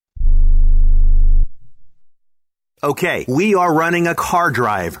Okay, we are running a car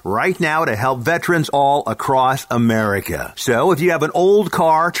drive right now to help veterans all across America. So if you have an old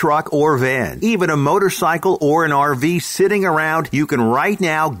car, truck, or van, even a motorcycle or an RV sitting around, you can right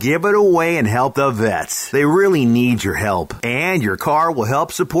now give it away and help the vets. They really need your help. And your car will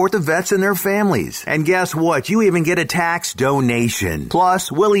help support the vets and their families. And guess what? You even get a tax donation.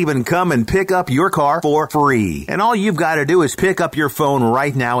 Plus, we'll even come and pick up your car for free. And all you've got to do is pick up your phone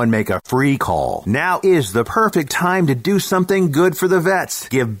right now and make a free call. Now is the perfect time to do something good for the vets.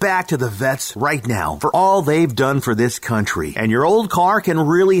 Give back to the vets right now for all they've done for this country. And your old car can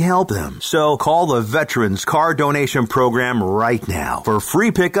really help them. So call the Veterans Car Donation Program right now for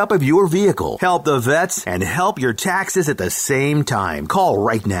free pickup of your vehicle. Help the vets and help your taxes at the same time. Call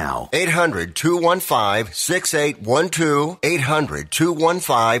right now. 800-215-6812.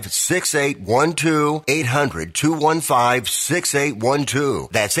 800-215-6812.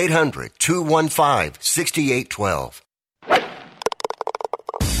 800-215-6812. That's 800-215-6812.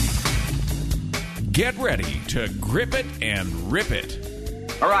 Get ready to grip it and rip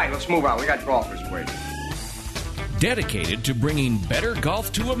it. All right, let's move on. We got golfers waiting. Dedicated to bringing better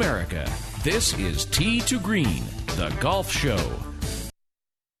golf to America, this is Tee to Green, the golf show.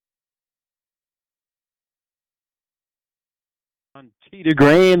 On Tee to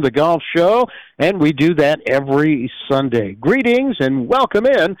Green, the golf show, and we do that every Sunday. Greetings and welcome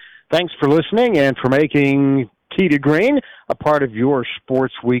in. Thanks for listening and for making Tee to Green a part of your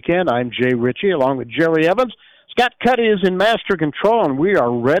sports weekend. I'm Jay Ritchie along with Jerry Evans. Scott Cuddy is in master control, and we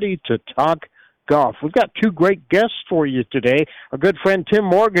are ready to talk golf. We've got two great guests for you today. Our good friend Tim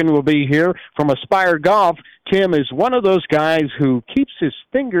Morgan will be here from Aspire Golf. Tim is one of those guys who keeps his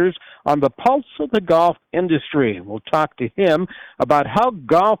fingers on the pulse of the golf industry. We'll talk to him about how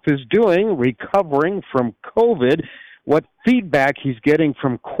golf is doing recovering from COVID, what feedback he's getting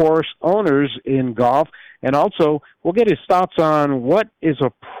from course owners in golf, and also we'll get his thoughts on what is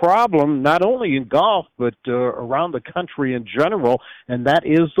a problem not only in golf but around the country in general, and that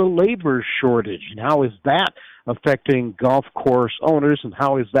is the labor shortage. And how is that affecting golf course owners, and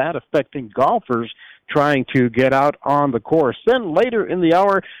how is that affecting golfers trying to get out on the course? Then later in the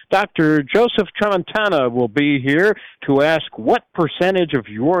hour, Dr. Joseph Tramontana will be here to ask what percentage of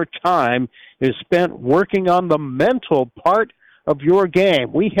your time is spent working on the mental part of your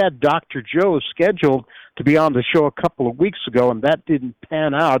game. We had Dr. Joe scheduled to be on the show a couple of weeks ago, and that didn't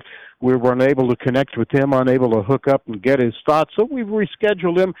pan out. We weren't able to connect with him, unable to hook up and get his thoughts, so we've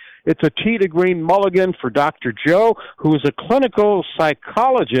rescheduled him. It's a Tee to Green mulligan for Dr. Joe, who is a clinical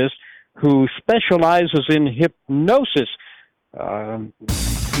psychologist who specializes in hypnosis.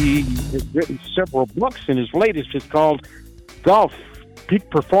 He has written several books, and his latest is called Golf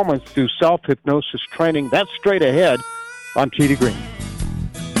Peak Performance Through Self-Hypnosis Training. That's straight ahead on Tee to Green.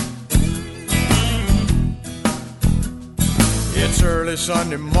 It's early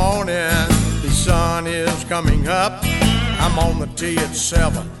Sunday morning, the sun is coming up. I'm on the tee at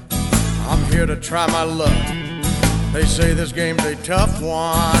 7, I'm here to try my luck. They say this game's a tough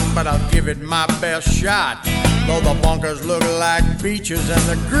one, but I'll give it my best shot. Though the bunkers look like beaches and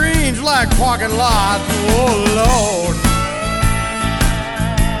the greens like parking lots. Oh Lord,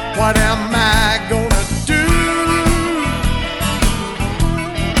 what am I gonna do?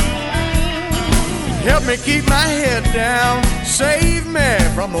 Help me keep my head down, save me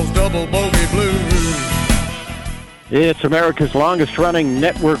from those double bogey blues. It's America's longest-running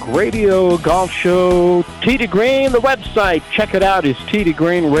network radio golf show, Tee to Green. The website, check it out, is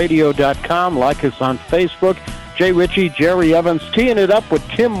teetogreenradio.com. Like us on Facebook. Jay Ritchie, Jerry Evans, teeing it up with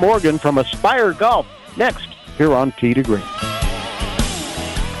Tim Morgan from Aspire Golf. Next, here on Tee to Green.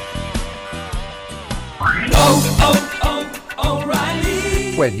 O'Reilly.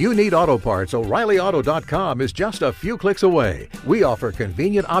 When you need auto parts, O'ReillyAuto.com is just a few clicks away. We offer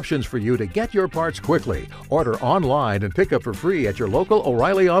convenient options for you to get your parts quickly. Order online and pick up for free at your local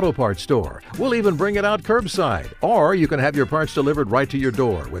O'Reilly Auto Parts store. We'll even bring it out curbside. Or you can have your parts delivered right to your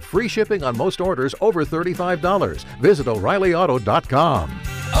door with free shipping on most orders over $35. Visit O'ReillyAuto.com.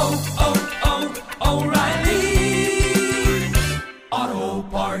 O'Reilly Auto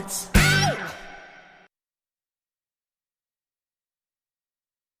Parts.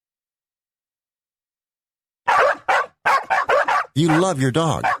 You love your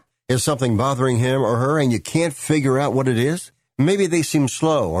dog. Is something bothering him or her and you can't figure out what it is? Maybe they seem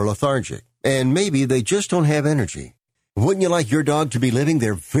slow or lethargic, and maybe they just don't have energy. Wouldn't you like your dog to be living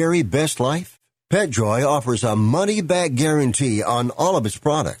their very best life? PetJoy offers a money-back guarantee on all of its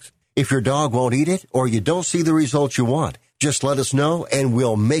products. If your dog won't eat it or you don't see the results you want, just let us know and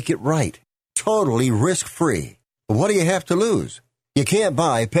we'll make it right. Totally risk-free. What do you have to lose? You can't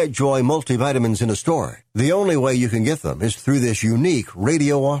buy PetJoy multivitamins in a store. The only way you can get them is through this unique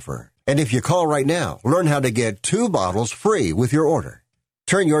radio offer. And if you call right now, learn how to get 2 bottles free with your order.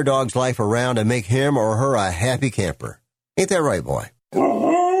 Turn your dog's life around and make him or her a happy camper. Ain't that right, boy?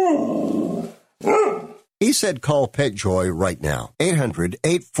 He said call PetJoy right now.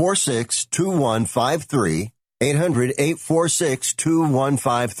 800-846-2153.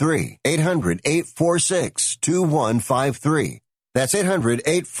 800-846-2153. 800-846-2153. That's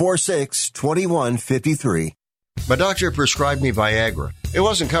 800-846-2153. My doctor prescribed me Viagra. It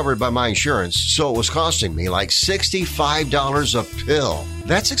wasn't covered by my insurance, so it was costing me like $65 a pill.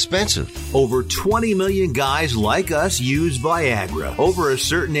 That's expensive. Over 20 million guys like us use Viagra. Over a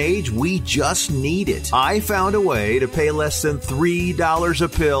certain age, we just need it. I found a way to pay less than $3 a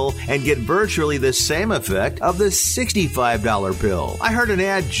pill and get virtually the same effect of the $65 pill. I heard an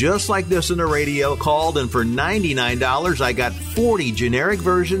ad just like this on the radio, called, and for $99, I got 40 generic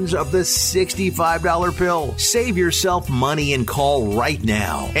versions of the $65 pill. Save yourself money and call right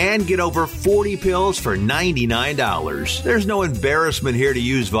now and get over 40 pills for $99. There's no embarrassment here to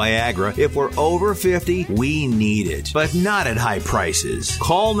use Viagra. If we're over 50, we need it, but not at high prices.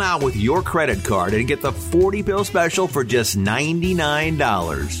 Call now with your credit card and get the 40 pill special for just $99.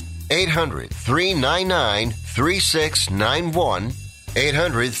 800-399-3691.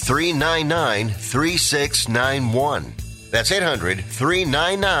 800-399-3691. That's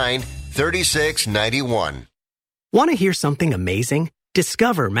 800-399-3691. Want to hear something amazing?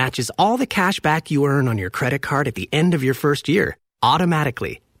 Discover matches all the cash back you earn on your credit card at the end of your first year,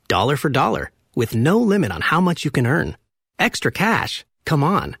 automatically, dollar for dollar, with no limit on how much you can earn. Extra cash? Come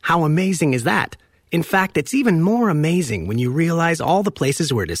on, how amazing is that? In fact, it's even more amazing when you realize all the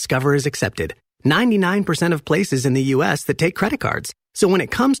places where Discover is accepted. 99% of places in the U.S. that take credit cards. So when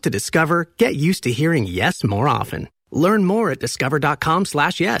it comes to Discover, get used to hearing yes more often. Learn more at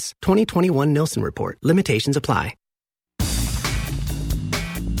discover.com/yes. 2021 Nielsen Report. Limitations apply.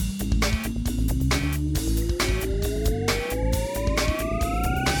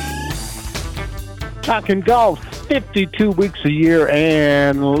 Talking golf 52 weeks a year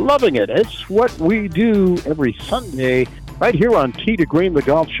and loving it. It's what we do every Sunday right here on Tee to Green, the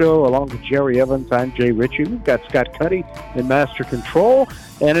golf show, along with Jerry Evans. I'm Jay Ritchie. We've got Scott Cuddy in Master Control,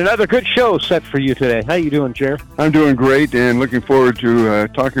 and another good show set for you today. How you doing, Jerry? I'm doing great and looking forward to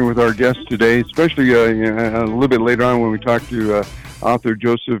talking with our guest today, especially a little bit later on when we talk to author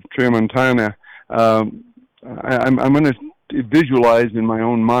Joseph Tramontana. I'm going to visualize in my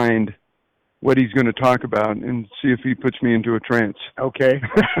own mind what he's going to talk about and see if he puts me into a trance. Okay.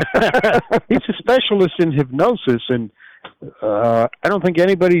 He's a specialist in hypnosis, and I don't think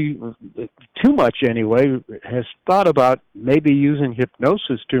anybody, too much anyway, has thought about maybe using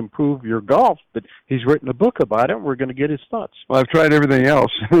hypnosis to improve your golf, but he's written a book about it, and we're going to get his thoughts. Well, I've tried everything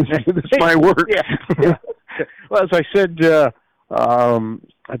else. It's my work. Yeah. Well, as I said,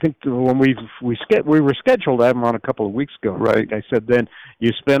 I think when we were scheduled to have him on a couple of weeks ago. Right. I said then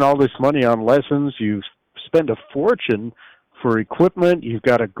you spend all this money on lessons, you spend a fortune for equipment, you've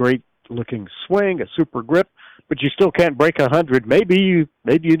got a great looking swing, a super grip, but you still can't break 100. Maybe you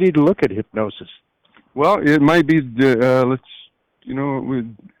need to look at hypnosis. Well, it might be we'd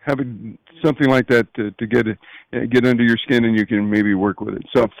have something like that to get under your skin, and you can maybe work with it.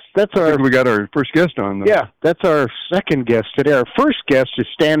 So we got our first guest on, though. Yeah, that's our second guest today. Our first guest is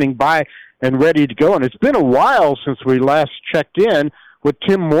standing by and ready to go, and it's been a while since we last checked in with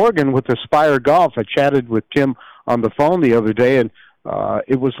Tim Morgan with Aspire Golf. I chatted with Tim on the phone the other day, and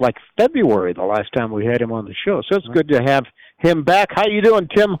it was like February the last time we had him on the show. So it's good to have him back. How you doing,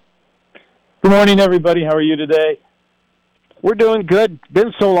 Tim? Good morning, everybody. How are you today? We're doing good.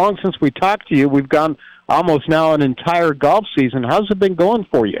 Been so long since we talked to you. We've gone almost now an entire golf season. How's it been going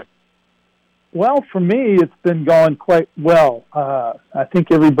for you? Well, for me, it's been going quite well. I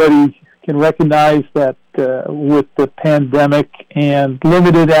think everybody can recognize that with the pandemic and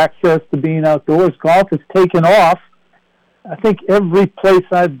limited access to being outdoors, golf has taken off. I think every place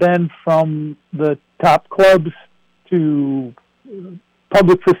I've been, from the top clubs to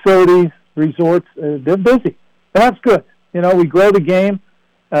public facilities, resorts, they're busy. And that's good. You know, we grow the game,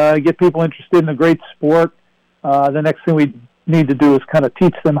 get people interested in a great sport. The next thing we need to do is kind of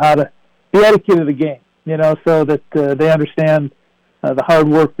teach them how to the etiquette of the game, you know, so that they understand the hard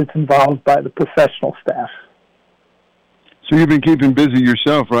work that's involved by the professional staff. So you've been keeping busy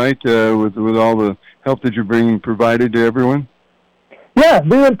yourself, right, with all the help that you're provided to everyone? Yeah,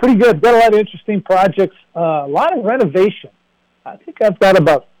 doing pretty good. Got a lot of interesting projects, a lot of renovation. I think I've got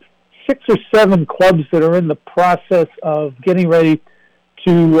about 6 or 7 clubs that are in the process of getting ready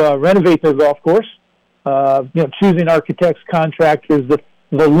to renovate their golf course. choosing architects, contractors, the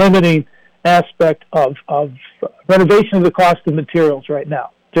limiting aspect of renovation of the cost of materials right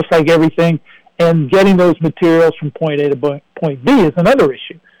now, just like everything, and getting those materials from point A to point B is another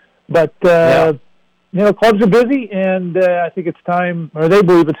issue. But, clubs are busy, and I think it's time, or they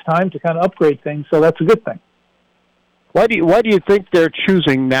believe it's time to kind of upgrade things, so that's a good thing. Why do you think they're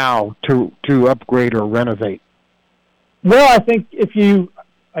choosing now to upgrade or renovate? Well, I think if you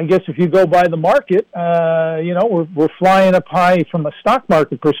go by the market, we're flying up high from a stock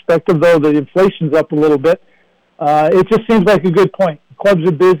market perspective, though the inflation's up a little bit. It just seems like a good point. Clubs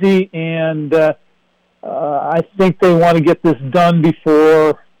are busy, and I think they want to get this done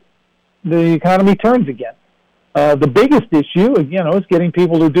before the economy turns again. The biggest issue, is getting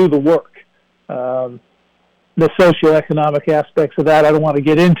people to do the work. The socioeconomic aspects of that I don't want to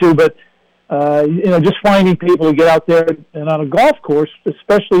get into, but just finding people to get out there and on a golf course,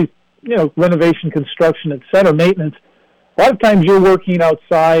 especially, renovation, construction, et cetera, maintenance. A lot of times you're working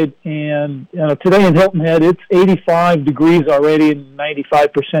outside, and today in Hilton Head, it's 85 degrees already and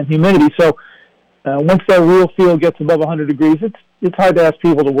 95% humidity. So once that real field gets above 100 degrees, it's hard to ask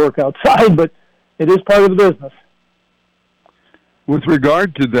people to work outside, but it is part of the business. With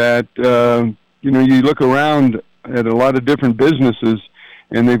regard to that, you look around at a lot of different businesses,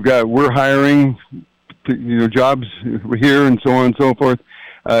 and we're hiring, jobs here and so on and so forth.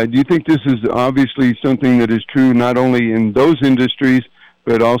 Do you think this is obviously something that is true not only in those industries,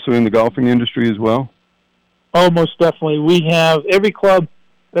 but also in the golfing industry as well? Oh, most definitely. We have, every club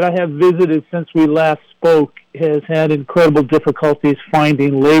that I have visited since we last spoke has had incredible difficulties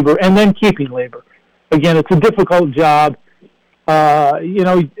finding labor and then keeping labor. Again, it's a difficult job. A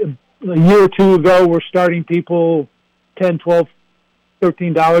year or two ago, we're starting people $10, $12,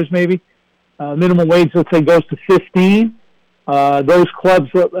 $13 maybe. Minimum wage, let's say, goes to $15. Those clubs,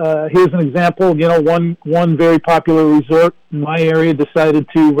 here's an example, one very popular resort in my area decided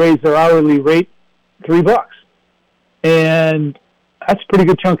to raise their hourly rate $3. And that's a pretty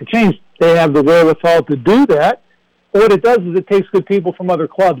good chunk of change. They have the wherewithal to do that. What it does is it takes good people from other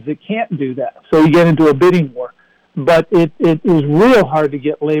clubs that can't do that. So you get into a bidding war. But it is real hard to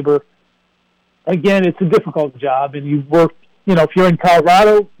get labor. Again, it's a difficult job, and you work, if you're in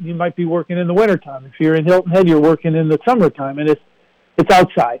Colorado, you might be working in the wintertime. If you're in Hilton Head, you're working in the summertime, and it's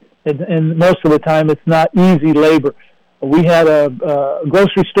outside. And most of the time, it's not easy labor. We had a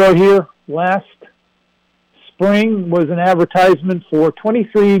grocery store here last spring, was an advertisement for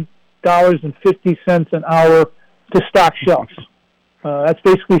 $23.50 an hour to stock shelves. That's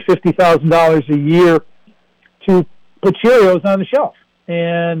basically $50,000 a year to put Cheerios on the shelf.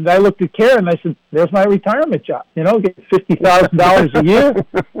 And I looked at Karen and I said, there's my retirement job. Get $50,000 a year.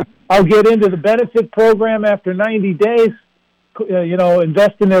 I'll get into the benefit program after 90 days,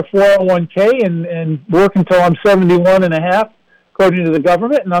 invest in their 401k and work until I'm 71 and a half, according to the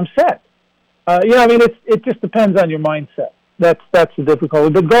government, and I'm set. It just depends on your mindset. That's the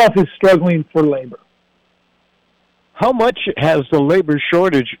difficulty. But golf is struggling for labor. How much has the labor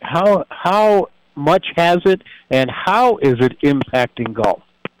shortage, how much has it, and how is it impacting golf?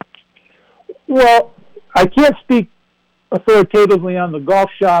 Well, I can't speak authoritatively on the golf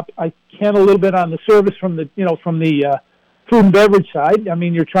shop. I can a little bit on the service from the food and beverage side. I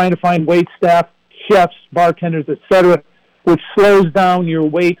mean, you're trying to find wait staff, chefs, bartenders, etc., which slows down your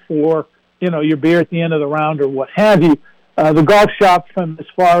wait for your beer at the end of the round or what have you. The golf shop, from as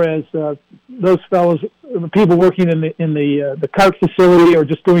far as those fellows, the people working in the cart facility or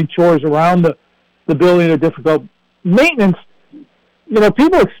just doing chores around the building are difficult. Maintenance,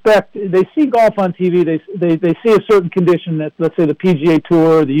 people expect, they see golf on TV, they see a certain condition that, let's say, the PGA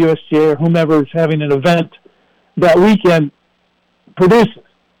Tour, the USGA, or whomever is having an event that weekend produces.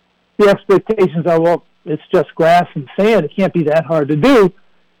 The expectations are, well, it's just grass and sand, it can't be that hard to do.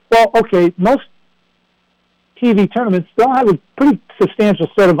 Well, okay, most TV tournaments, they'll have a pretty substantial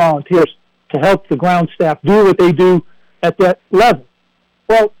set of volunteers to help the ground staff do what they do at that level.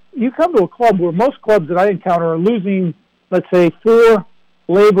 Well, you come to a club where most clubs that I encounter are losing, let's say, 4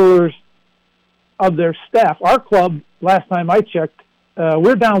 laborers of their staff. Our club, last time I checked,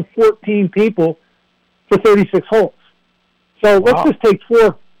 we're down 14 people for 36 holes. So let's just take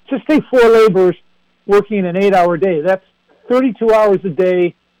 4 laborers working an 8-hour day. That's 32 hours a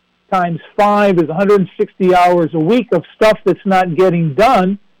day times 5 is 160 hours a week of stuff that's not getting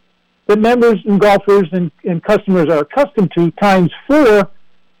done that members and golfers and customers are accustomed to, times 4,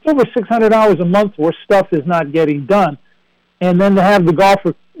 over 600 hours a month where stuff is not getting done. And then to have the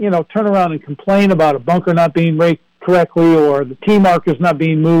golfer, turn around and complain about a bunker not being raked correctly or the tee markers not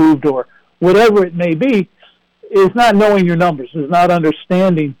being moved or whatever it may be, is not knowing your numbers, is not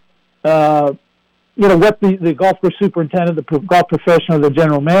understanding what the golf course superintendent, the golf professional, the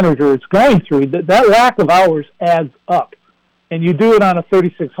general manager is going through, that lack of hours adds up. And you do it on a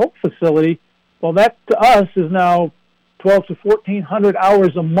 36-hole facility, well, that to us is now 1,200 to 1,400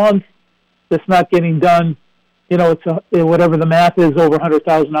 hours a month that's not getting done. It's whatever the math is, over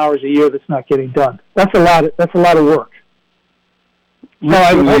 100,000 hours a year that's not getting done. That's a lot of work.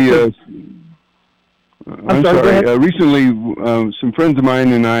 Recently, recently, some friends of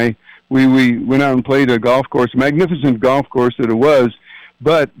mine and I, we went out and played a golf course, a magnificent golf course that it was,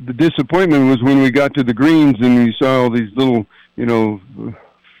 but the disappointment was when we got to the greens and we saw all these little,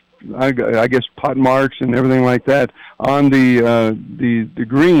 I guess pot marks and everything like that on the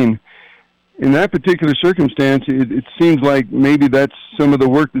green. In that particular circumstance, it seems like maybe that's some of the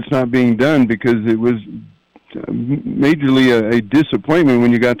work that's not being done, because it was majorly a disappointment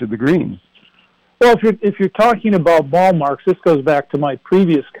when you got to the green. Well, if you're talking about ball marks, this goes back to my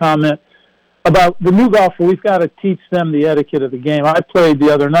previous comment about the new golfer. We've got to teach them the etiquette of the game. I played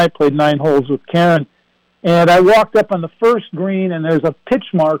the other night, played 9 holes with Karen, and I walked up on the first green, and there's a pitch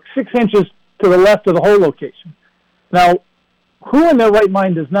mark 6 inches to the left of the hole location. Now, who in their right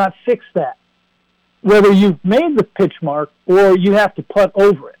mind does not fix that? Whether you've made the pitch mark or you have to putt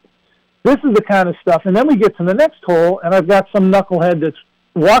over it. This is the kind of stuff. And then we get to the next hole, and I've got some knucklehead that's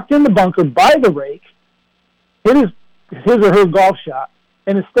walked in the bunker by the rake, hit his or her golf shot,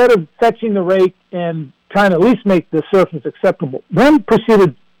 and instead of fetching the rake and trying to at least make the surface acceptable, then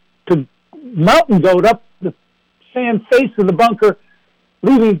proceeded to mountain goat up the sand face of the bunker,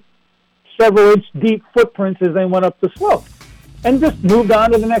 leaving several inch deep footprints as they went up the slope. And just moved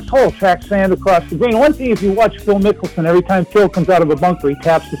on to the next hole, tracked sand across the green. One thing, if you watch Phil Mickelson, every time Phil comes out of a bunker, he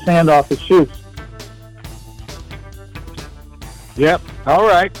taps the sand off his shoes. Yep. All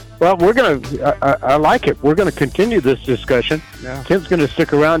right. Well, I like it. We're going to continue this discussion. Yeah. Tim's going to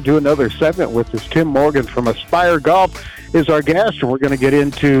stick around, do another segment with us. Tim Morgan from Aspire Golf is our guest, and we're going to get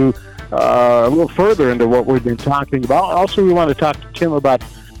into a little further into what we've been talking about. Also, we want to talk to Tim about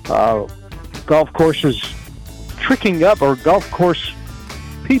golf courses tricking up, or golf course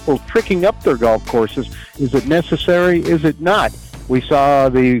people tricking up their golf courses. Is it necessary? Is it not? We saw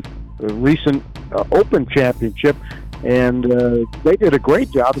the recent Open Championship, and they did a great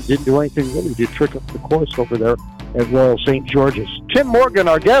job and didn't do anything really to trick up the course over there at Royal St. George's. Tim Morgan,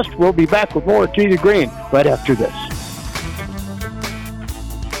 our guest. We'll be back with more Tee to Green right after this.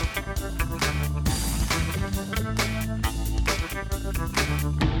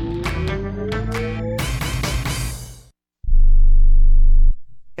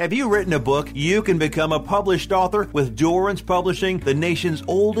 Have you written a book? You can become a published author with Dorrance Publishing, the nation's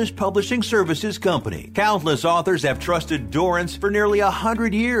oldest publishing services company. Countless authors have trusted Dorrance for nearly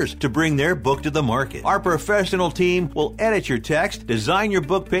 100 years to bring their book to the market. Our professional team will edit your text, design your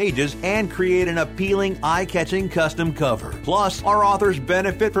book pages, and create an appealing, eye-catching custom cover. Plus, our authors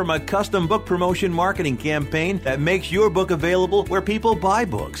benefit from a custom book promotion marketing campaign that makes your book available where people buy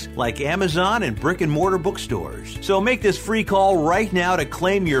books, like Amazon and brick-and-mortar bookstores. So make this free call right now to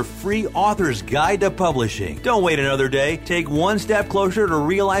claim your free author's guide to publishing. Don't wait another day. Take one step closer to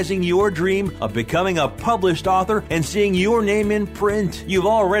realizing your dream of becoming a published author and seeing your name in print. You've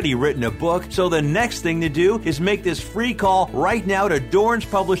already written a book, so the next thing to do is make this free call right now to Dorrance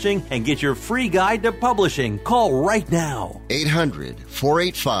Publishing and get your free guide to publishing. Call right now.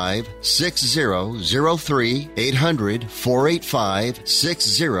 800-485-6003.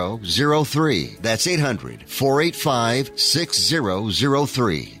 800-485-6003. That's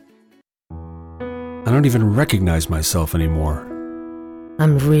 800-485-6003. I don't even recognize myself anymore.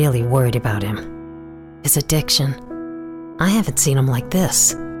 I'm really worried about him. His addiction. I haven't seen him like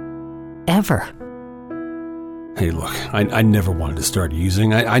this. Ever. Hey, look, I never wanted to start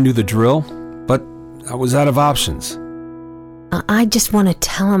using. I knew the drill, but I was out of options. I just want to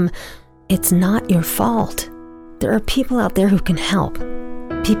tell him it's not your fault. There are people out there who can help.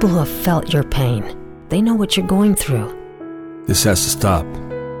 People who have felt your pain. They know what you're going through. This has to stop.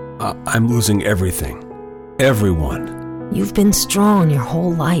 I'm losing everything. Everyone. You've been strong your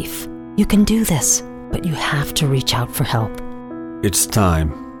whole life. You can do this, but you have to reach out for help. It's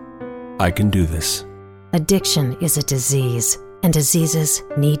time. I can do this. Addiction is a disease, and diseases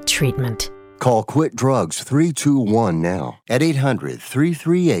need treatment. Call Quit Drugs 321 now at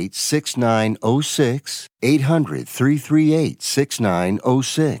 800-338-6906.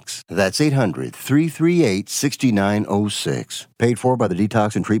 800-338-6906. That's 800-338-6906. Paid for by the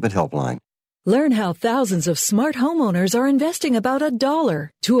Detox and Treatment Helpline. Learn how thousands of smart homeowners are investing about $1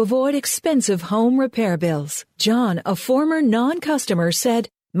 to avoid expensive home repair bills. John, a former non-customer, said,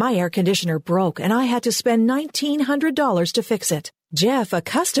 "My air conditioner broke and I had to spend $1,900 to fix it." Jeff, a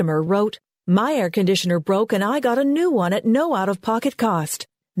customer, wrote, My air conditioner broke and I got a new one at no out-of-pocket cost.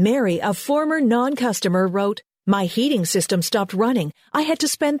 Mary, a former non-customer, wrote, my heating system stopped running. I had to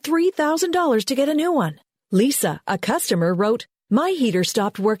spend $3,000 to get a new one. Lisa, a customer, wrote, my heater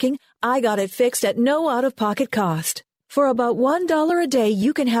stopped working. I got it fixed at no out-of-pocket cost. For about $1 a day,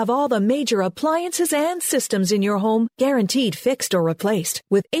 you can have all the major appliances and systems in your home guaranteed fixed or replaced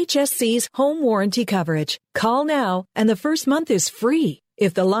with HSC's home warranty coverage. Call now, and the first month is free.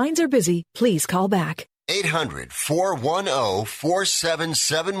 If the lines are busy, please call back.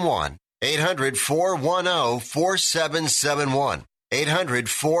 800-410-4771. 800-410-4771.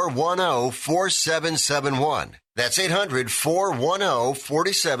 800-410-4771. That's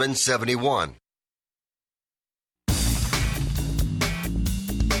 800-410-4771.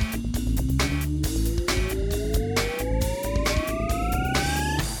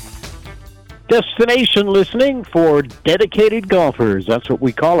 Destination listening for dedicated golfers. That's what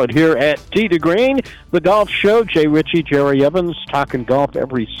we call it here at Tee to Green, the golf show. Jay Ritchie, Jerry Evans, talking golf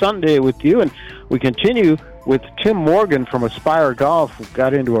every Sunday with you. And we continue with Tim Morgan from Aspire Golf. We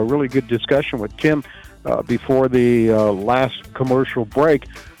got into a really good discussion with Tim before the last commercial break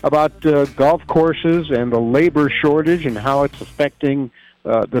about golf courses and the labor shortage and how it's affecting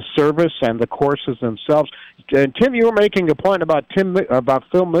the service and the courses themselves. And Tim, you were making a point about Phil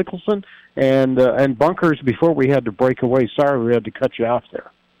Mickelson and bunkers before we had to break away. Sorry we had to cut you off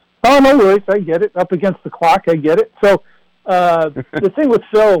there. Oh, no worries. I get it. Up against the clock, I get it. So the thing with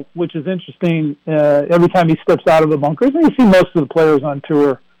Phil, which is interesting, every time he steps out of the bunkers, and you see most of the players on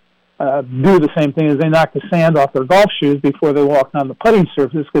tour do the same thing, is they knock the sand off their golf shoes before they walk on the putting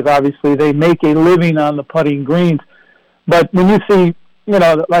surface, because obviously they make a living on the putting greens. But when you see,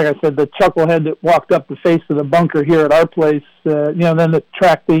 like I said, the chucklehead that walked up the face of the bunker here at our place, then to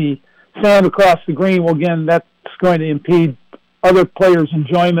track the sand across the green, well, again, that's going to impede other players'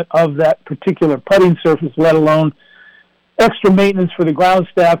 enjoyment of that particular putting surface, let alone extra maintenance for the ground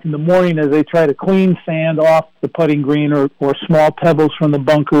staff in the morning as they try to clean sand off the putting green or small pebbles from the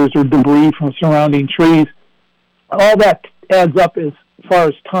bunkers or debris from surrounding trees. All that adds up as far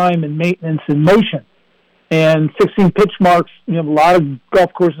as time and maintenance and motion. And fixing pitch marks, a lot of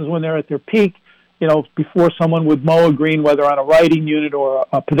golf courses when they're at their peak, before someone would mow a green, whether on a riding unit or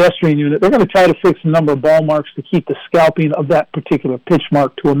a pedestrian unit, they're going to try to fix a number of ball marks to keep the scalping of that particular pitch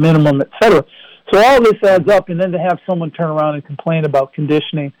mark to a minimum, et cetera. So all this adds up, and then to have someone turn around and complain about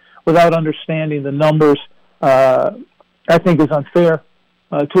conditioning without understanding the numbers, I think is unfair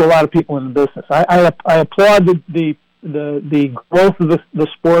to a lot of people in the business. I applaud the growth of the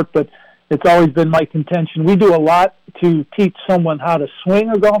sport, but it's always been my contention. We do a lot to teach someone how to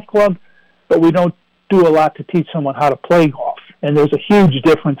swing a golf club, but we don't do a lot to teach someone how to play golf. And there's a huge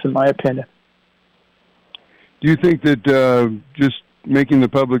difference, in my opinion. Do you think that just making the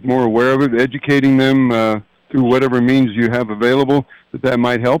public more aware of it, educating them through whatever means you have available, that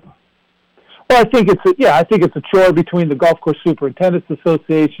might help? Well, I think it's a chore between the Golf Course Superintendents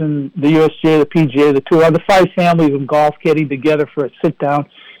Association, the USGA, the PGA, the five families of golf getting together for a sit-down.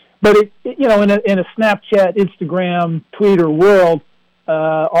 But, in a Snapchat, Instagram, Twitter world,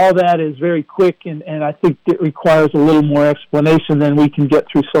 all that is very quick, and I think it requires a little more explanation than we can get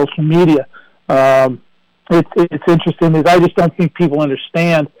through social media. It's interesting because I just don't think people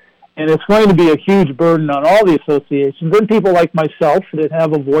understand, and it's going to be a huge burden on all the associations and people like myself that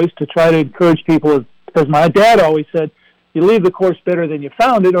have a voice to try to encourage people. As my dad always said, you leave the course better than you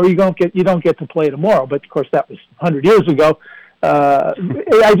found it, or you don't get to play tomorrow. But of course, that was 100 years ago.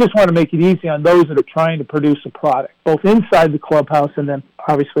 I just want to make it easy on those that are trying to produce a product, both inside the clubhouse and then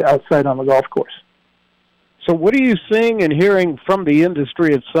obviously outside on the golf course. So what are you seeing and hearing from the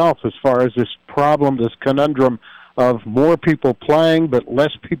industry itself as far as this problem, this conundrum of more people playing but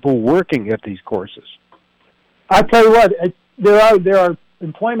less people working at these courses? I tell you what, there are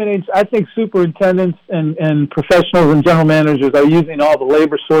employment agents. I think superintendents and professionals and general managers are using all the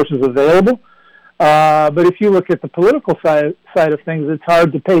labor sources available. But if you look at the political side of things, it's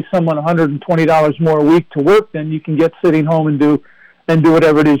hard to pay someone $120 more a week to work than you can get sitting home and do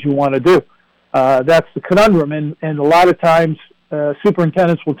whatever it is you want to do. That's the conundrum. And a lot of times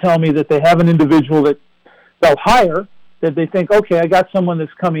superintendents will tell me that they have an individual that they'll hire that they think, okay, I got someone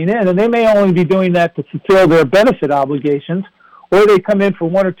that's coming in, and they may only be doing that to fulfill their benefit obligations, or they come in for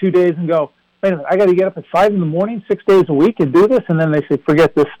 1 or 2 days and go, wait a minute, I got to get up at 5 in the morning, 6 days a week and do this, and then they say,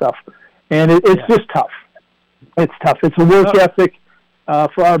 forget this stuff. And it's just tough. It's tough. It's a work ethic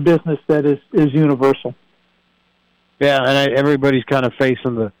for our business that is universal. Yeah, and everybody's kind of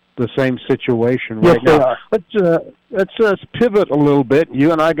facing the same situation right now. Let's pivot a little bit.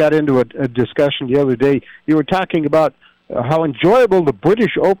 You and I got into a discussion the other day. You were talking about how enjoyable the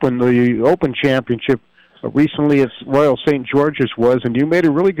British Open, the Open Championship, recently at Royal St. George's was, and you made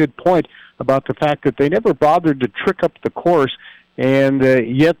a really good point about the fact that they never bothered to trick up the course, and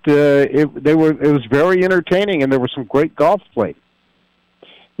yet it was very entertaining, and there was some great golf played.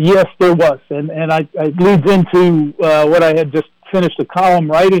 Yes, there was, and it leads into what I had just finished a column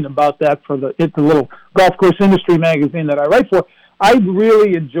writing about that for the little golf course industry magazine that I write for. I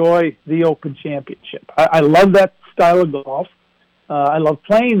really enjoy the Open Championship. I love that style of golf. I love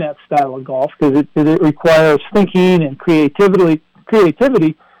playing that style of golf because it requires thinking and creativity.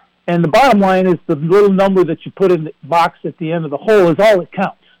 And the bottom line is the little number that you put in the box at the end of the hole is all that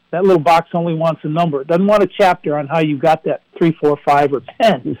counts. That little box only wants a number. It doesn't want a chapter on how you got that 3, 4, 5, or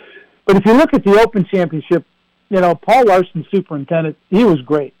 10. But if you look at the Open Championship, Paul Larson, superintendent, he was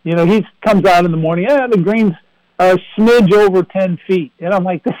great. He comes out in the morning, the green's a smidge over 10 feet. And I'm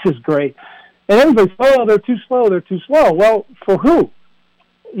like, this is great. And everybody's, they're too slow. Well, for who?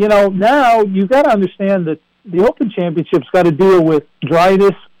 Now you've got to understand that the Open Championship's got to deal with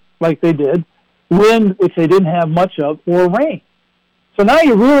dryness like they did, wind, which they didn't have much of, or rain. So now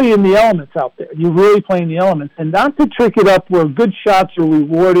you're really in the elements out there. You're really playing the elements. And not to trick it up where good shots are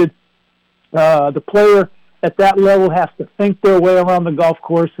rewarded, the player at that level has to think their way around the golf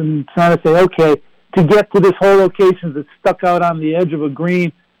course and try to say, okay, to get to this hole location that's stuck out on the edge of a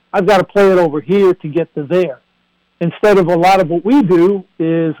green, I've got to play it over here to get to there. Instead of a lot of what we do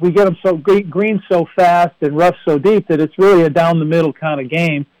is we get them so green so fast and rough so deep that it's really a down-the-middle kind of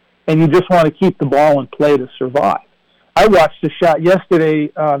game, and you just want to keep the ball in play to survive. I watched a shot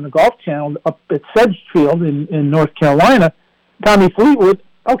yesterday on the Golf Channel up at Sedgefield in North Carolina. Tommy Fleetwood,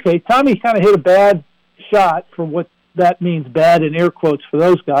 Tommy kind of hit a bad shot for what that means, bad in air quotes for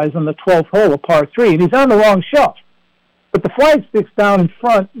those guys, on the 12th hole, a par 3, and he's on the wrong shelf. But the flag sticks down in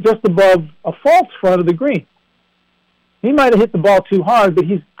front, just above a false front of the green. He might have hit the ball too hard, but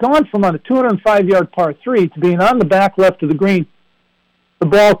he's gone from on a 205-yard par 3 to being on the back left of the green. The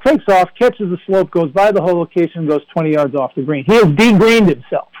ball takes off, catches the slope, goes by the hole location, goes 20 yards off the green. He has de-greened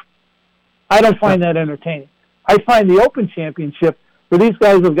himself. I don't find that entertaining. I find the Open Championship, where these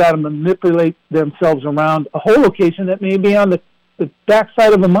guys have got to manipulate themselves around a hole location that may be on the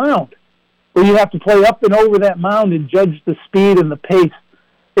backside of a mound, where you have to play up and over that mound and judge the speed and the pace.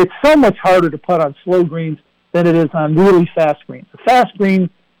 It's so much harder to putt on slow greens than it is on really fast greens. The fast green,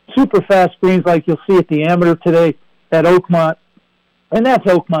 super fast greens like you'll see at the Amateur today at Oakmont, and that's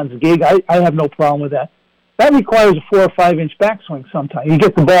Oakmont's gig. I have no problem with that. That requires a 4 or 5 inch backswing sometimes. You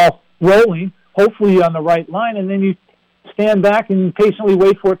get the ball rolling, hopefully on the right line, and then you stand back and patiently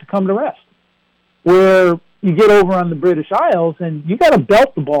wait for it to come to rest. Where you get over on the British Isles, and you got to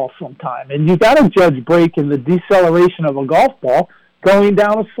belt the ball sometime, and you got to judge break in the deceleration of a golf ball going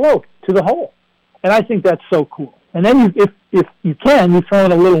down a slope to the hole. And I think that's so cool. And then if you can, you throw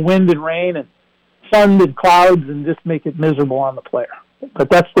in a little wind and rain and sun and clouds and just make it miserable on the player.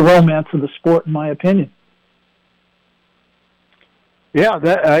 But that's the romance of the sport, in my opinion. Yeah,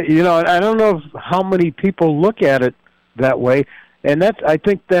 I don't know how many people look at it that way, and I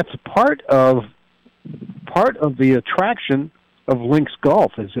think that's part of the attraction of links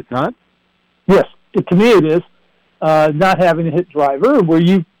golf, is it not? Yes, to me it is. Not having to hit driver, where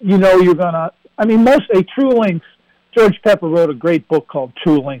you're gonna. I mean, a true links. George Pepper wrote a great book called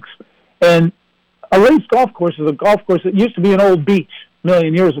True Links, and a links golf course is a golf course that used to be an old beach a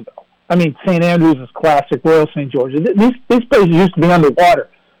million years ago. I mean, St. Andrews is classic, Royal St. George's. These places used to be underwater,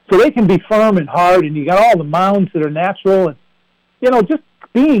 so they can be firm and hard, and you got all the mounds that are natural, and just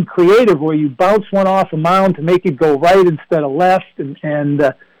being creative where you bounce one off a mound to make it go right instead of left,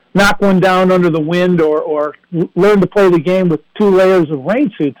 and knock one down under the wind, or learn to play the game with 2 layers of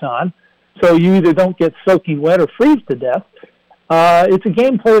rain suits on, so you either don't get soaking wet or freeze to death. It's a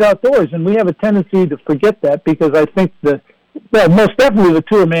game played outdoors, and we have a tendency to forget that because I think most definitely the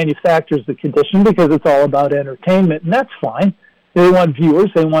tour manufactures the condition because it's all about entertainment, and that's fine. They want viewers,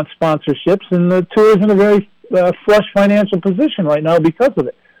 they want sponsorships, and the tour is in a very flush financial position right now because of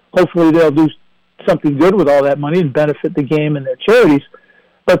it. Hopefully they'll do something good with all that money and benefit the game and their charities.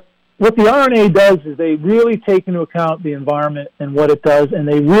 But what the R&A does is they really take into account the environment and what it does, and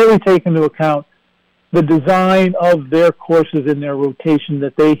they really take into account the design of their courses in their rotation,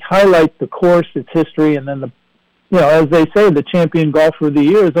 that they highlight the course, its history, and then as they say, the champion golfer of the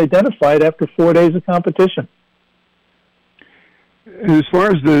year is identified after 4 days of competition. As far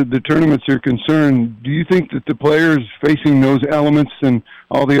as the tournaments are concerned, do you think that the players facing those elements and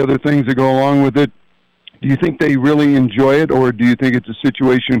all the other things that go along with it, do you think they really enjoy it, or do you think it's a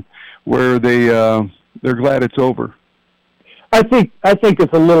situation where they're glad it's over? I think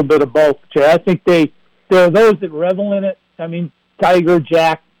it's a little bit of both, Jay. I think there are those that revel in it, I mean, Tiger,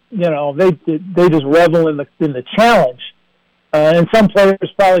 Jack, they just revel in the challenge. And some players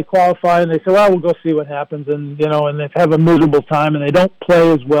probably qualify and they say, well, we'll go see what happens, and they have a miserable time and they don't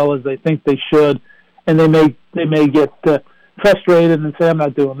play as well as they think they should, and they may get frustrated and say, I'm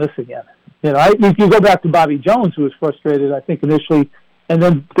not doing this again. If you go back to Bobby Jones, who was frustrated, I think initially, and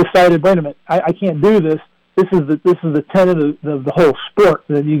then decided, wait a minute, I can't do this. This is the tenet of the whole sport.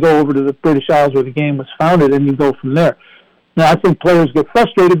 Then you go over to the British Isles where the game was founded, and you go from there. Now, I think players get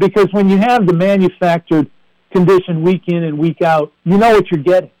frustrated because when you have the manufactured condition week in and week out, you know what you're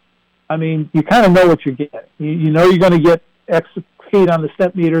getting. I mean, you kind of know what you're getting. You know you're going to get X feet on the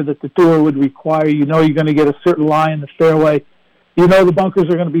centimeter that the tour would require. You know you're going to get a certain lie in the fairway. You know the bunkers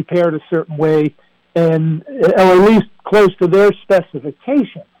are going to be paired a certain way, or at least close to their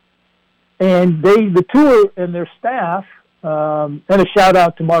specifications. And the tour and their staff, and a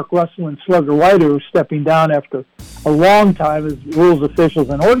shout-out to Mark Russell and Slugger White, who are stepping down after a long time as rules officials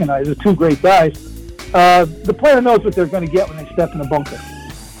and organizers, two great guys. The player knows what they're going to get when they step in a bunker.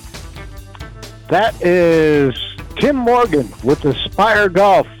 That is Tim Morgan with Aspire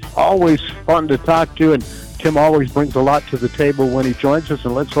Golf. Always fun to talk to, and Tim always brings a lot to the table when he joins us,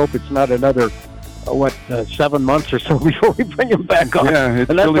 and let's hope it's not another 7 months or so before we bring him back on. Yeah, and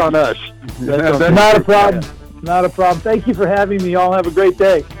that's on us. That's not a problem. Not a problem. Thank you for having me. Y'all have a great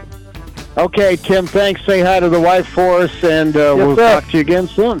day. Okay, Tim, thanks. Say hi to the wife for us, and we'll talk to you again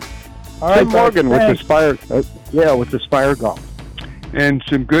soon. All right, Tim Morgan with thanks. Aspire Golf. And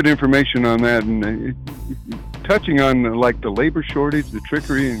some good information on that, and touching on the labor shortage, the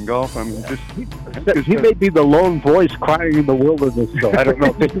trickery in golf. I mean, He may be the lone voice crying in the wilderness, so I don't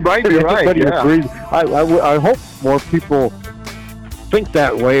know. He might be right. Agrees. I hope more people think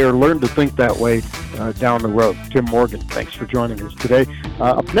that way or learn to think that way down the road. Tim Morgan, thanks for joining us today.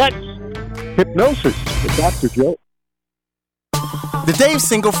 Up next, Hypnosis with Dr. Joe. The Dave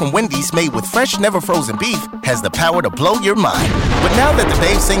Single from Wendy's, made with fresh, never frozen beef, has the power to blow your mind. But now that the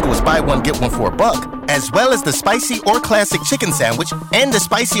Dave Single is buy one, get one for $1, as well as the spicy or classic chicken sandwich and the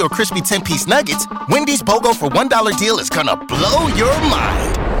spicy or crispy 10-piece nuggets, Wendy's BOGO for $1 deal is gonna blow your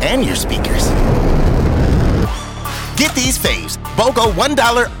mind and your speakers. Get these faves. BOGO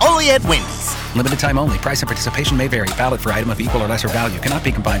 $1 only at Wendy's. Limited time only. Price and participation may vary. Valid for item of equal or lesser value. Cannot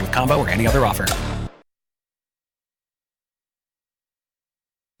be combined with combo or any other offer.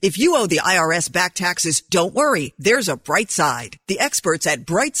 If you owe the IRS back taxes, don't worry. There's a bright side. The experts at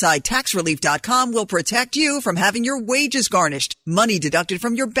BrightSideTaxRelief.com will protect you from having your wages garnished, money deducted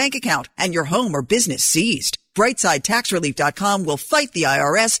from your bank account, and your home or business seized. BrightSideTaxRelief.com will fight the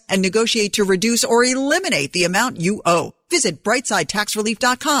IRS and negotiate to reduce or eliminate the amount you owe. Visit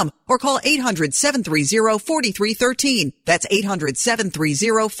BrightSideTaxRelief.com or call 800-730-4313. That's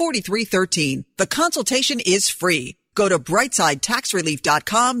 800-730-4313. The consultation is free. Go to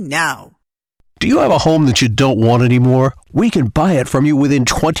BrightSideTaxRelief.com now. Do you have a home that you don't want anymore? We can buy it from you within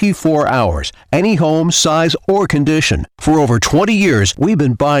 24 hours. Any home, size, or condition. For over 20 years, we've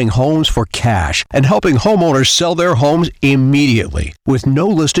been buying homes for cash and helping homeowners sell their homes immediately, with no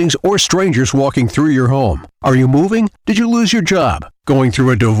listings or strangers walking through your home. Are you moving? Did you lose your job? Going through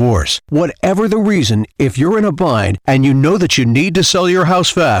a divorce? Whatever the reason, if you're in a bind and you know that you need to sell your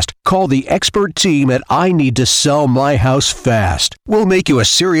house fast, call the expert team at I Need to Sell My House Fast. We'll make you a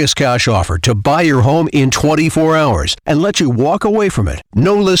serious cash offer to buy your home in 24 hours and let you walk away from it.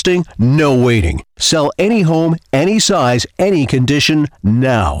 No listing, no waiting. Sell any home, any size, any condition,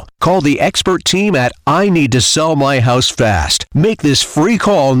 now. Call the expert team at I Need to Sell My House Fast. Make this free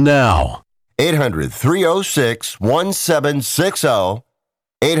call now. 800-306-1760.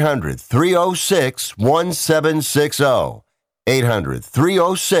 800-306-1760.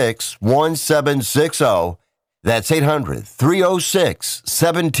 800-306-1760. That's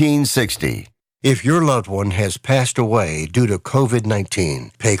 800-306-1760. If your loved one has passed away due to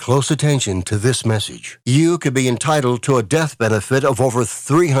COVID-19, pay close attention to this message. You could be entitled to a death benefit of over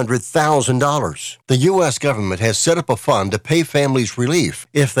 $300,000. The U.S. government has set up a fund to pay families relief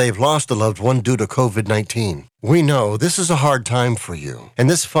if they've lost a loved one due to COVID-19. We know this is a hard time for you, and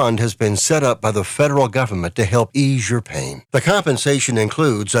this fund has been set up by the federal government to help ease your pain. The compensation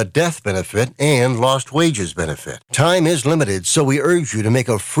includes a death benefit and lost wages benefit. Time is limited, so we urge you to make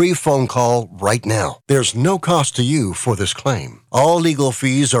a free phone call right now. There's no cost to you for this claim. All legal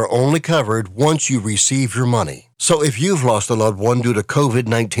fees are only covered once you receive your money. So if you've lost a loved one due to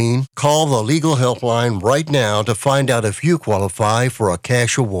COVID-19, call the legal helpline right now to find out if you qualify for a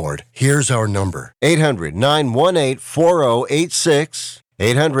cash award. Here's our number: 800-918-4086.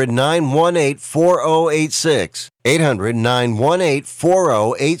 800-918-4086.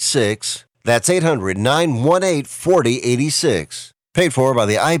 800-918-4086. That's 800-918-4086. Paid for by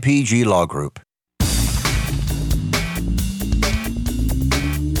the IPG Law Group.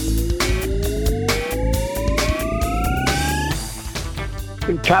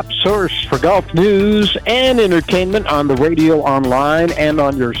 Top source for golf news and entertainment on the radio, online, and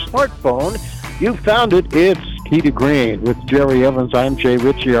on your smartphone. You found it. It's Tee to Green with Jerry Evans. I'm Jay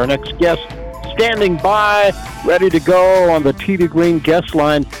Ritchie. Our next guest standing by, ready to go on the Tee to Green guest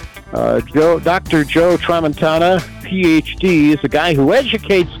line. Dr. Joe Tramontana, PhD, is a guy who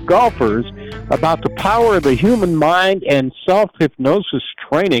educates golfers about the power of the human mind and self-hypnosis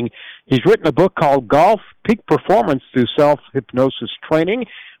training. He's written a book called Golf Peak Performance Through Self-Hypnosis Training.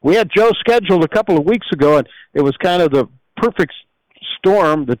 We had Joe scheduled a couple of weeks ago, and it was kind of the perfect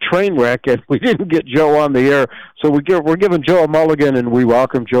storm, the train wreck, and we didn't get Joe on the air. So we're giving Joe a mulligan, and we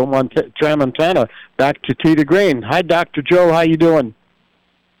welcome Joe Tramontana back to Tee to Green. Hi, Dr. Joe. How you doing?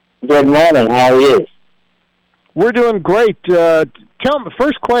 Good morning. How are you? We're doing great. Tell me, the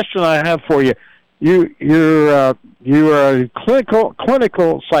first question I have for you. You're a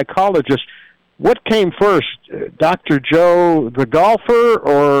clinical psychologist. What came first, Dr. Joe the golfer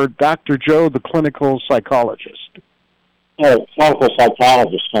or Dr. Joe the clinical psychologist? Clinical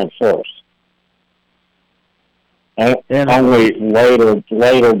psychologist came first. And only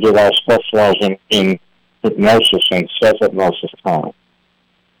later did I specialize in hypnosis and self-hypnosis time.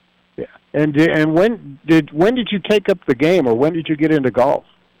 Yeah. And when did you take up the game, or when did you get into golf?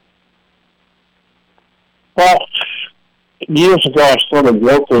 Well, years ago I started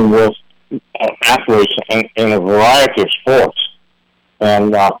working with athletes in a variety of sports,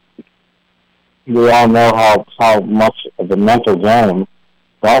 and we all know how much of a mental game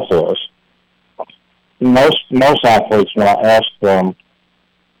golf is. Most athletes, when I ask them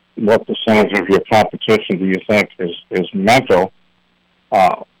what percentage of your competition do you think is mental,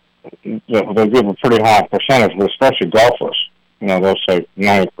 they'll give a pretty high percentage, but especially golfers. They'll say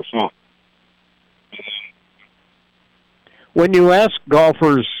 90%. When you ask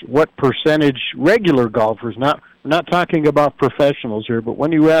golfers what percentage, regular golfers, we're not talking about professionals here, but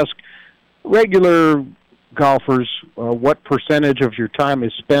when you ask regular golfers what percentage of your time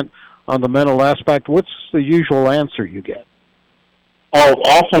is spent on the mental aspect, what's the usual answer you get? Oh,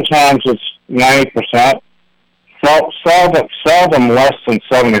 oftentimes it's 90%. Seldom less than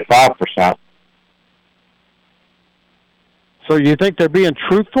 75%. So you think they're being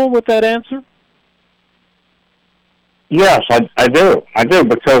truthful with that answer? Yes, I do. I do,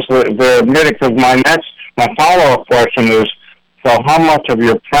 because they're admitting, because my follow-up question is, so how much of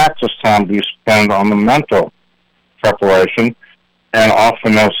your practice time do you spend on the mental preparation? And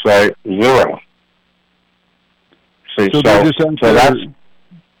often they'll say 0. See, so they're just out there,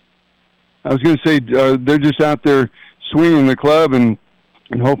 I was going to say, they're just out there swinging the club and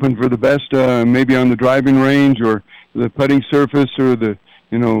hoping for the best, maybe on the driving range or the putting surface or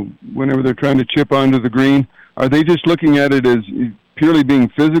whenever they're trying to chip onto the green. Are they just looking at it as purely being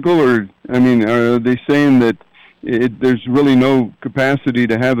physical, or, are they saying that there's really no capacity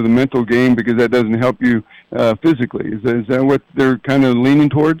to have the mental game because that doesn't help you physically? Is that what they're kind of leaning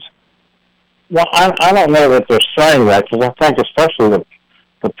towards? Well, I don't know that they're saying that, because I think especially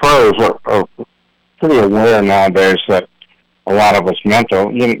the pros are pretty aware nowadays that a lot of it's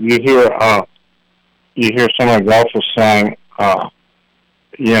mental. You hear some of the golfers saying,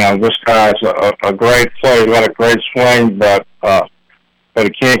 this guy's a great player, he's got a great swing, but he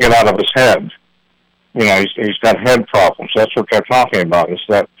can't get out of his head. He's got head problems. That's what they're talking about, is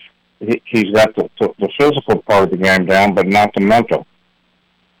that he's got the physical part of the game down, but not the mental.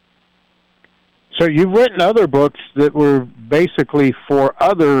 So you've written other books that were basically for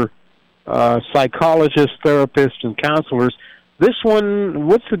other psychologists, therapists, and counselors. This one,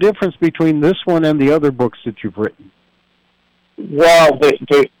 what's the difference between this one and the other books that you've written? Well,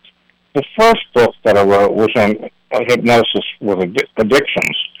 the first book that I wrote was on hypnosis with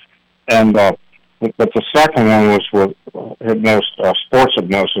addictions, and but the second one was with sports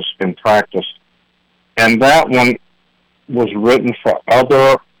hypnosis in practice, and that one was written for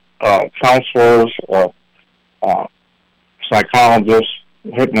other counselors, psychologists,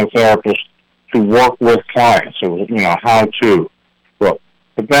 hypnotherapists to work with clients. It was, how to book.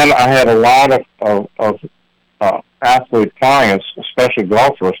 But then I had a lot of athlete clients, especially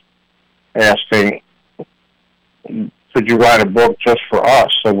golfers, asking, could you write a book just for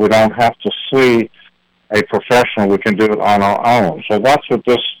us so we don't have to see a professional, we can do it on our own. So that's what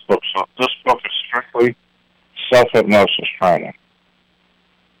this book's on. This book is strictly self-hypnosis training.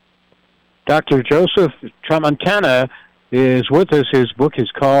 Dr. Joseph Tramontana is with us. His book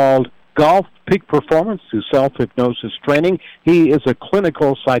is called golf peak performance through self-hypnosis training. He is a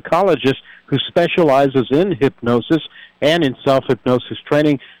clinical psychologist who specializes in hypnosis and in self-hypnosis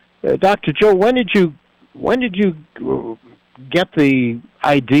training. Dr. Joe, when did you get the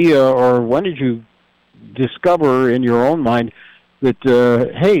idea, or when did you discover in your own mind that,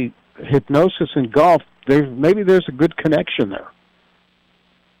 hey, hypnosis and golf, maybe there's a good connection there?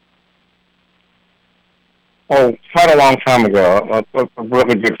 Oh, quite a long time ago. A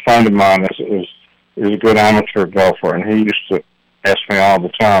really good friend of mine is a good amateur golfer, and he used to ask me all the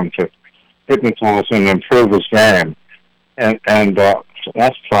time to hypnotize and improve his game. And so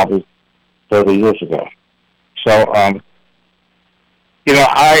that's probably 30 years ago. So, I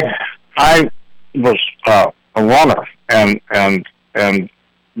was a runner and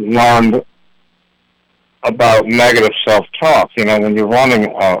learned about negative self-talk. When you're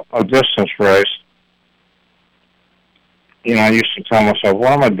running a distance race, I used to tell myself,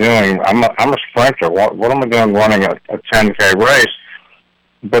 what am I doing? I'm a sprinter. What am I doing running a 10K race?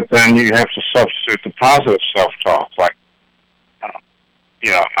 But then you have to substitute the positive self-talk, like,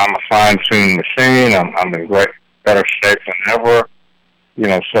 I'm a fine-tuned machine. I'm in better shape than ever.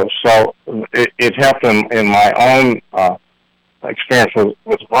 So it helped in my own experience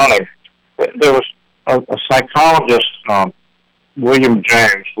with running. There was a psychologist, William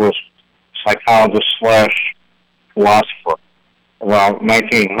James, was psychologist / philosopher around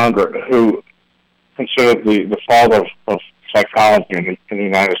 1900, who considered the father of psychology in the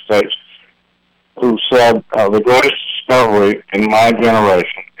United States, who said the greatest discovery in my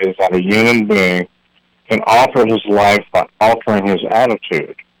generation is that a human being can alter his life by altering his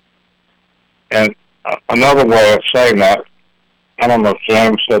attitude. And another way of saying that, I don't know if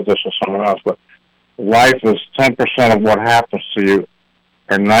James said this or someone else, but life is 10% of what happens to you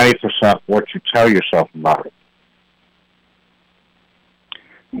and 90% what you tell yourself about it.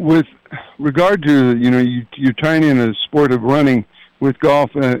 With regard to, you're tying in a sport of running with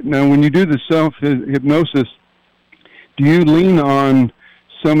golf. Now, when you do the self-hypnosis, do you lean on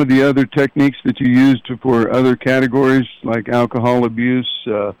some of the other techniques that you used for other categories, like alcohol abuse,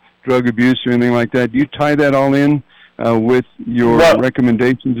 drug abuse, or anything like that? Do you tie that all in with your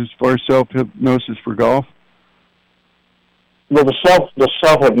recommendations as far as self-hypnosis for golf? Well, the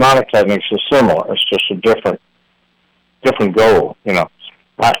self-hypnotic techniques are similar. It's just a different goal.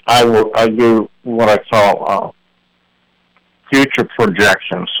 I do what I call future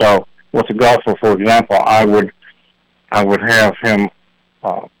projection. So with a golfer, for example, I would have him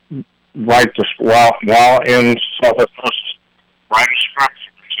write this while in self-hypnosis, write a script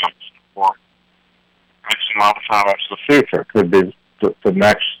for X amount of time into the future. It could be the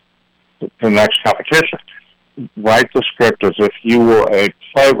next competition. Write the script as if you were a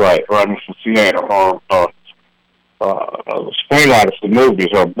playwright writing for theater, or a screenwriter for movies,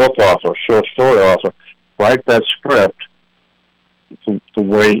 or a book author, short story author. Write that script the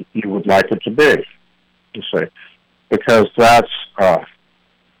way you would like it to be, you see, because that's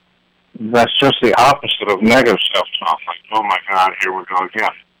just the opposite of negative self-talk. Like, oh my God, here we go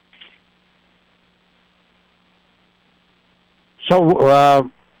again.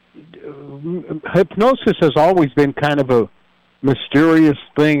 So, hypnosis has always been kind of a mysterious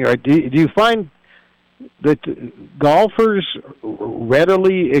thing. Do you find that golfers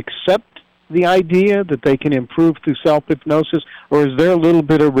readily accept the idea that they can improve through self-hypnosis, or is there a little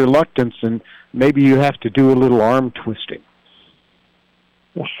bit of reluctance and maybe you have to do a little arm twisting?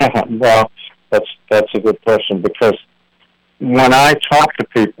 Well, that's a good question, because when I talk to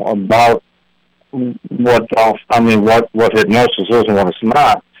people about what hypnosis is and what it's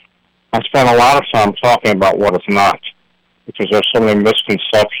not, I spend a lot of time talking about what it's not, because there's so many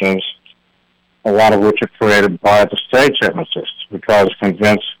misconceptions, a lot of which are created by the stage hypnotists, because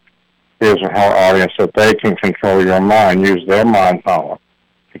convince his or her audience that they can control your mind, use their mind power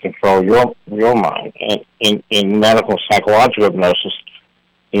to control your mind. And in medical psychological hypnosis,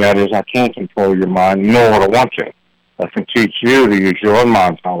 the idea is I can't control your mind, nor would I want to. I can teach you to use your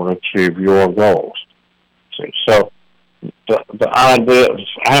mind power to achieve your goals. See, so the idea is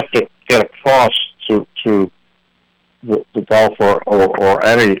I have to get across to the golfer or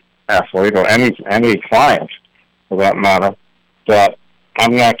any athlete or any client, for that matter, that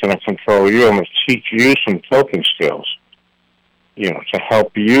I'm not going to control you. I'm going to teach you some coping skills, to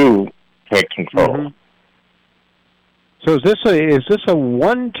help you take control. Mm-hmm. So is this a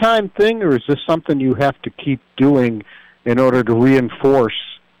one-time thing, or is this something you have to keep doing in order to reinforce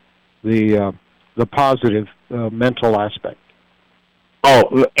the positive mental aspect?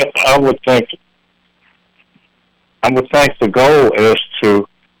 Oh, I would think the goal is to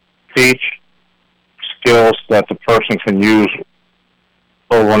teach skills that the person can use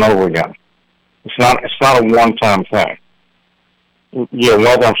over and over again. It's not a one-time thing. Yeah,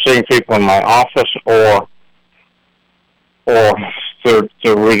 whether I'm seeing people in my office or through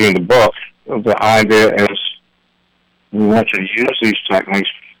reading the book, the idea is you want to use these techniques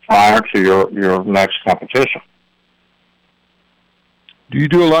prior to your next competition. Do you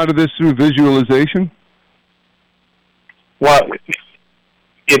do a lot of this through visualization? Well,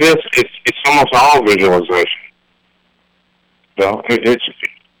 it's almost all visualization. So it's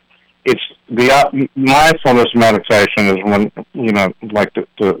the mindfulness meditation is when, like the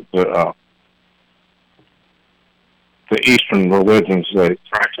Eastern religions, they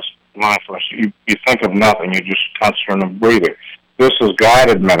practice mindfulness. You think of nothing, you just concentrate on breathing. This is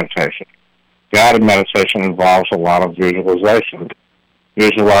guided meditation. Guided meditation involves a lot of visualization,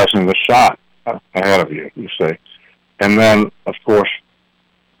 visualizing the shot ahead of you, you see. And then, of course,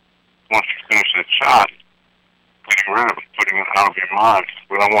 once you finish that shot, getting rid of it, putting it out of your mind.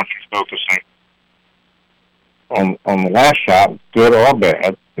 But I want you focusing on the last shot, good or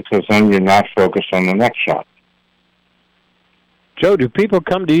bad, because then you're not focused on the next shot. Joe, do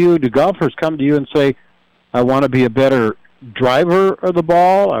golfers come to you and say, I want to be a better driver of the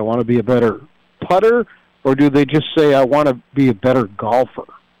ball, I want to be a better putter, or do they just say, I want to be a better golfer?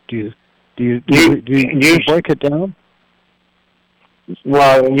 Do you break it down?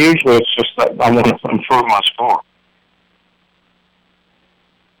 Well, usually it's just that I want to improve my score.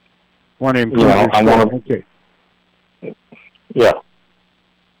 Want to improve your score? Okay. Yeah.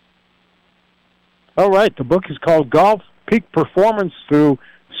 All right. The book is called Golf Peak Performance Through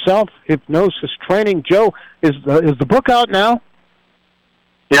Self-Hypnosis Training. Joe, is the book out now?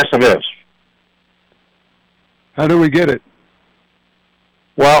 Yes, it is. How do we get it?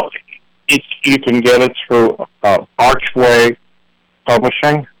 Well, you can get it through Archway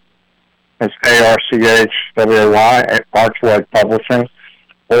Publishing. It's ARCHWAY, Archway Publishing,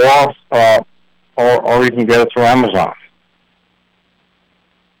 or you can get it through Amazon.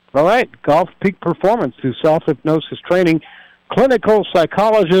 All right, Golf Peak Performance Through Self-Hypnosis Training. Clinical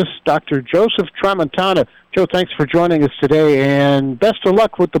psychologist Dr. Joseph Tramontana. Joe, thanks for joining us today, and best of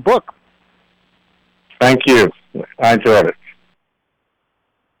luck with the book. Thank you. I enjoyed it.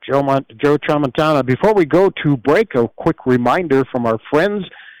 Joe Tramontana. Before we go to break, a quick reminder from our friends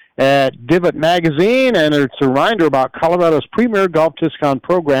at Divot Magazine, and it's a reminder about Colorado's premier golf discount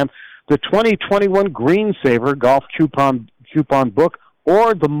program, the 2021 Green Saver Golf Coupon Book,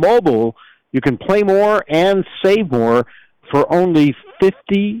 or the mobile. You can play more and save more for only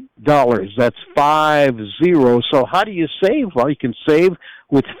 $50. That's 50. So how do you save? Well, you can save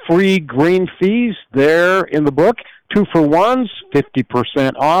with free green fees there in the book. 2-for-1s,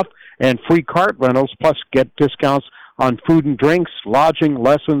 50% off, and free cart rentals, plus get discounts on food and drinks, lodging,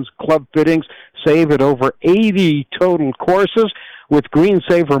 lessons, club fittings. Save at over 80 total courses. With Green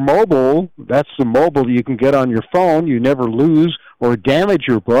Saver Mobile, that's the mobile you can get on your phone. You never lose or damage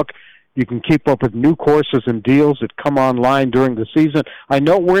your book. You can keep up with new courses and deals that come online during the season. I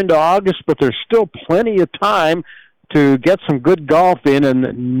know we're into August, but there's still plenty of time to get some good golf in,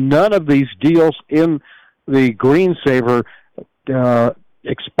 and none of these deals in the Green Saver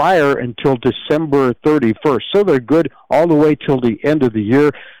expire until December 31st. So they're good all the way till the end of the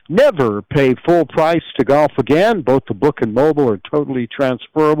year. Never pay full price to golf again. Both the book and mobile are totally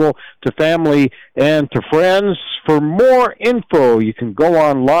transferable to family and to friends. For more info, you can go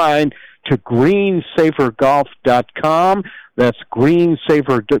online to greensavergolf.com. That's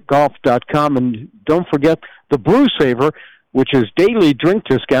greensavergolf.com. And don't forget the Brew Saver, which is daily drink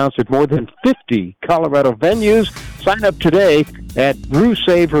discounts at more than 50 Colorado venues. Sign up today at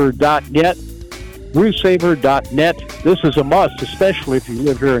brewsaver.net. brewsaver.net. This is a must, especially if you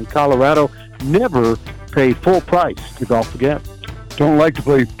live here in Colorado. Never pay full price to golf again. Don't like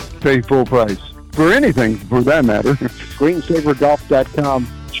to pay full price for anything, for that matter. greensavergolf.com.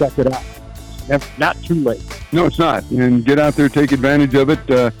 Check it out. It's not too late. No, it's not. And get out there, take advantage of it.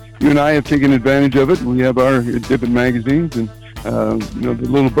 You and I have taken advantage of it. We have our Divot magazines and the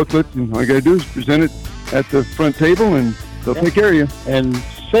little booklet, and all you got to do is present it at the front table, and they'll take care of you. And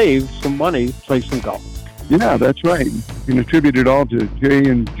save some money placing golf. Yeah, that's right. You can attribute it all to Jay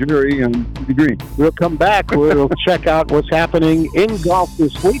and Jerry on the green. We'll come back. We'll check out what's happening in golf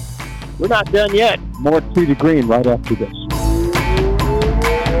this week. We're not done yet. More Tee to Green right after this.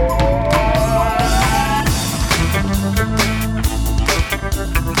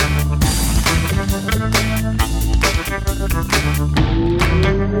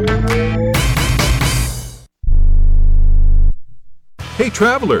 Hey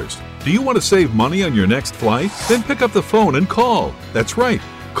travelers, do you want to save money on your next flight? Then pick up the phone and call. That's right,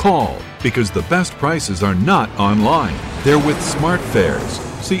 call. because the best prices are not online. They're with SmartFares.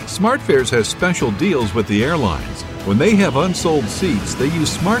 See, SmartFares has special deals with the airlines. When they have unsold seats, they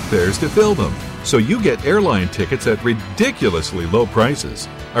use SmartFares to fill them. So you get airline tickets at ridiculously low prices.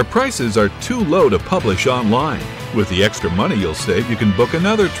 Our prices are too low to publish online. With the extra money you'll save, you can book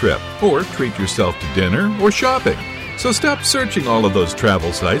another trip or treat yourself to dinner or shopping. So stop searching all of those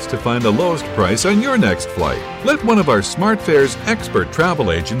travel sites to find the lowest price on your next flight. Let one of our SmartFares expert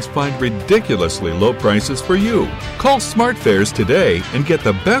travel agents find ridiculously low prices for you. Call SmartFares today and get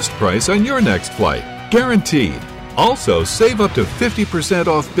the best price on your next flight. Guaranteed. Also, save up to 50%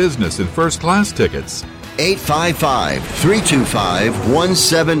 off business and first class tickets.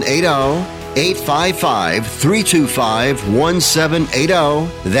 855-325-1780.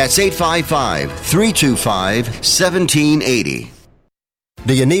 855-325-1780. That's 855-325-1780.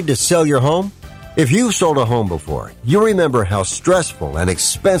 Do you need to sell your home? If you've sold a home before, you remember how stressful and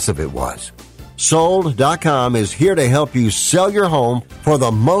expensive it was. Sold.com is here to help you sell your home for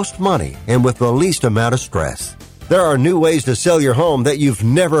the most money and with the least amount of stress. There are new ways to sell your home that you've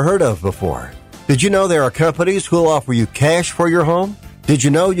never heard of before. Did you know there are companies who'll offer you cash for your home? Did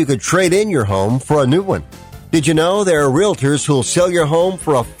you know you could trade in your home for a new one? Did you know there are realtors who'll sell your home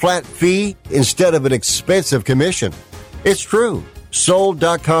for a flat fee instead of an expensive commission? It's true.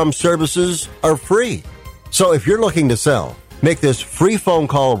 Sold.com services are free. So if you're looking to sell, make this free phone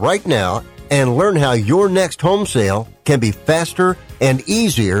call right now and learn how your next home sale can be faster and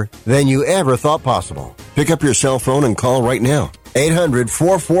easier than you ever thought possible. Pick up your cell phone and call right now.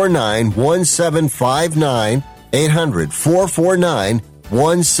 800-449-1759.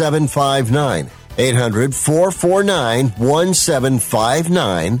 800-449-1759.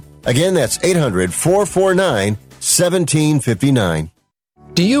 800-449-1759. Again, that's 800-449-1759.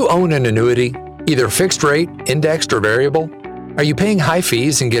 Do you own an annuity, either fixed rate, indexed, or variable? Are you paying high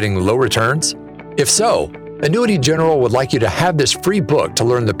fees and getting low returns? If so, Annuity General would like you to have this free book to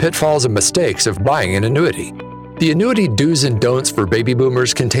learn the pitfalls and mistakes of buying an annuity. The Annuity Do's and Don'ts for Baby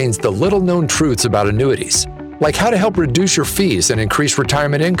Boomers contains the little-known truths about annuities, like how to help reduce your fees and increase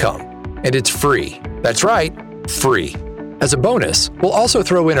retirement income. And it's free. That's right, free. As a bonus, we'll also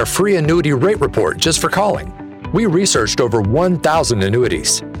throw in a free annuity rate report just for calling. We researched over 1,000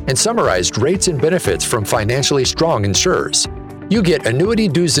 annuities and summarized rates and benefits from financially strong insurers. You get Annuity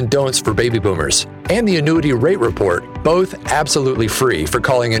Do's and Don'ts for Baby Boomers and the Annuity Rate Report, both absolutely free for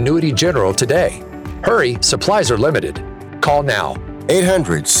calling Annuity General today. Hurry, supplies are limited. Call now.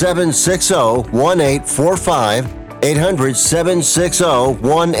 800-760-1845.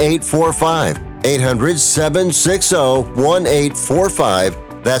 800-760-1845. 800-760-1845.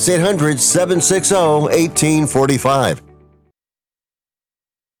 That's 800-760-1845.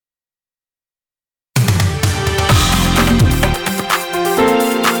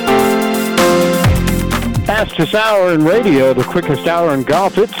 Fastest hour in radio, the quickest hour in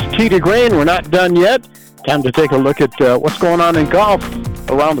golf. It's Tee to Green. We're not done yet. Time to take a look at what's going on in golf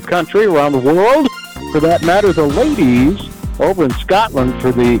around the country, around the world. For that matter, the ladies over in Scotland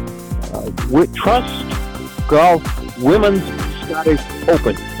for the Trust Golf Women's Scottish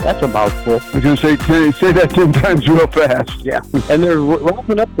Open. That's a mouthful. I was going to say that 10 times real fast. Yeah. And they're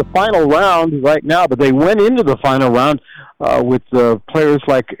wrapping up the final round right now, but they went into the final round with players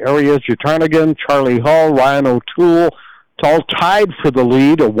like Arias Jutarnigan, Charlie Hall, Ryan O'Toole, all tied for the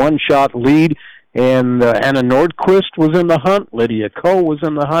lead, a one-shot lead. And Anna Nordquist was in the hunt. Lydia Ko was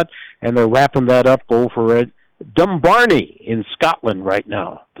in the hunt. And they're wrapping that up over at Dumbarnie in Scotland right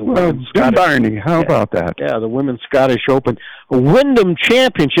now. Dumbarnie, how about that? Yeah, the Women's Scottish Open. A Wyndham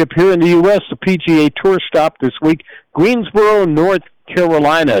Championship here in the U.S., the PGA Tour stop this week. Greensboro, North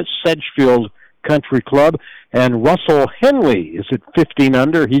Carolina, Sedgefield Country Club. And Russell Henley is at 15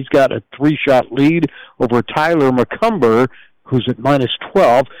 under. He's got a 3-shot lead over Tyler McCumber, who's at minus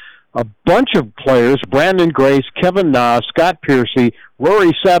 12. A bunch of players, Brandon Grace, Kevin Na, Scott Piercy,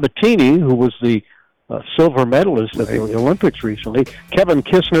 Rory Sabatini, who was the silver medalist at the Olympics recently, Kevin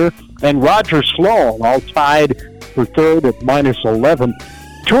Kistner, and Roger Sloan, all tied for third at minus 11.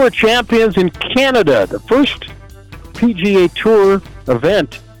 Tour champions in Canada, the first PGA Tour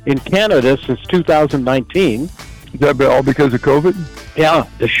event in Canada since 2019. Is that all because of COVID? Yeah,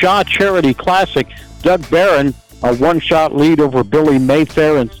 the Shaw Charity Classic, Doug Barron, a one-shot lead over Billy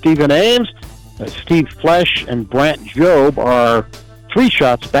Mayfair and Stephen Ames. Steve Flesh and Brant Jobe are 3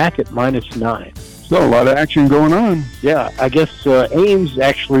 shots back at minus 9. So a lot of action going on. Yeah, I guess Ames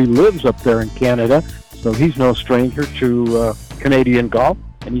actually lives up there in Canada, so he's no stranger to Canadian golf,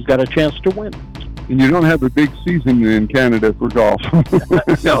 and he's got a chance to win. And you don't have a big season in Canada for golf.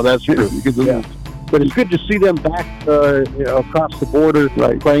 No, that's true. But it's good to see them back across the border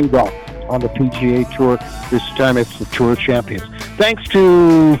playing golf. on the PGA Tour. This time it's the Tour Champions. Thanks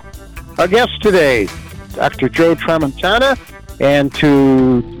to our guests today, Dr. Joe Tramontana and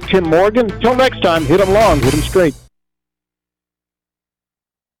to Tim Morgan. Until next time, hit 'em long, hit 'em straight.